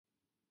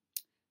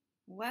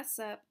What's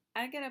up?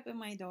 I get up in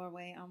my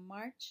doorway on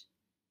March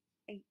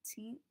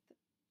 18th,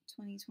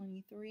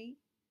 2023.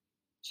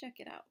 Check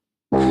it out.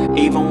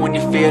 Even when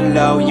you feel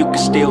low, you can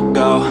still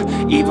go.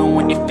 Even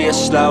when you feel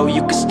slow,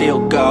 you can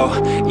still go.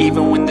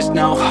 Even when there's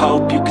no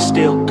hope, you can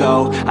still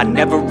go. I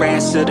never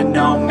answer to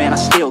no, man, I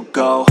still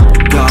go.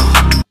 Go.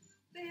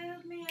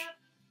 Build me up,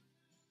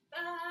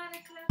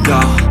 body clap.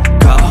 Go,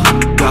 go,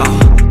 go,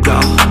 go,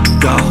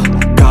 go,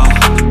 go,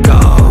 go,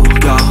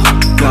 go,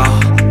 go,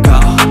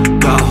 go,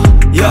 go,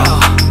 yo,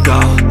 go,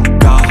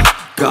 go,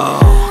 go.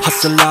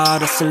 Hustle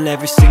hard, hustle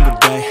every single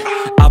day.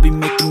 I'll be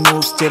making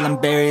moves till I'm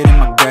buried in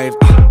my grave.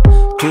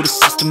 To the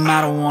system,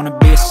 I don't wanna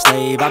be a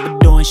slave. I've been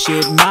doing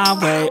shit my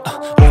way,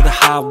 or the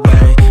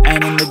highway.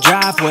 And in the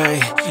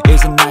driveway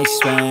is a nice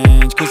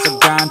range, cause I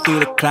grind through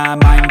the climb,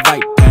 I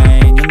invite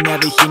pain. You'll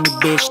never hear me,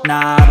 bitch,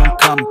 nah, I don't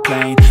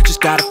complain. Just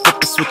gotta flip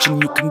the switch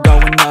and you can go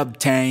and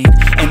obtain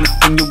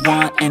anything you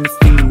want,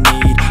 anything you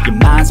need. Your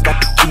mind's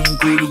got the key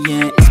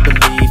ingredient, it's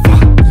belief.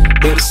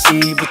 They're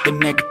deceived with the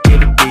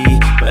negativity,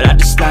 but I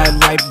just slide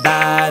right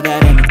by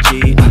that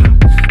energy.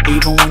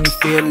 Even when you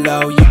feel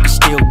low, you can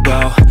still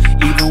go.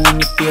 Even when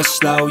you feel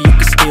slow, you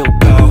can still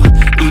go.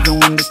 Even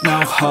when there's no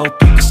hope,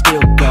 you can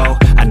still go.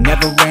 I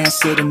never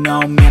answer to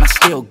no, man, I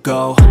still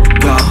go.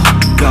 Go,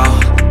 go,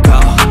 go,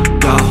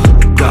 go,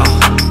 go,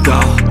 go,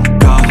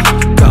 go,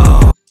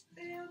 go.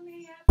 Build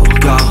me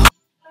up, Go,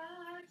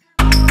 body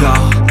clap. go,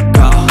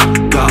 go,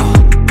 go,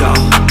 go,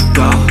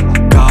 go,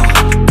 go,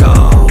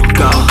 go,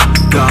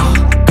 go,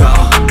 go,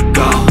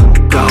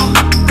 go,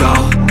 go,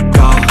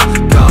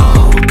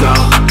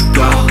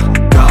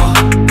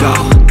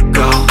 go,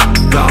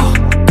 go,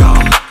 go,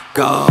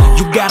 go.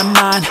 You got a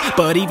mind,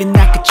 but even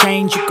that could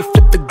change. You could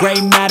flip the gray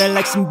matter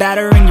like some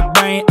batter in your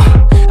brain.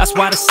 That's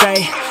why they say,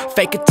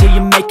 fake it till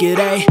you make it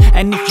A.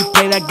 And if you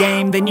play that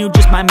game, then you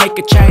just might make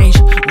a change.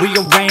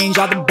 Rearrange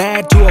all the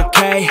bad to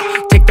okay.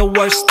 Take the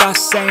worst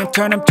thoughts saying,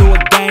 turn them to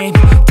a game.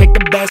 Take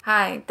the best.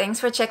 Hi, thanks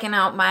for checking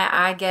out my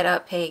I Get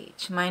Up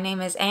page. My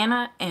name is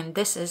Anna, and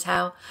this is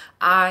how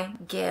I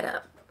get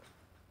up.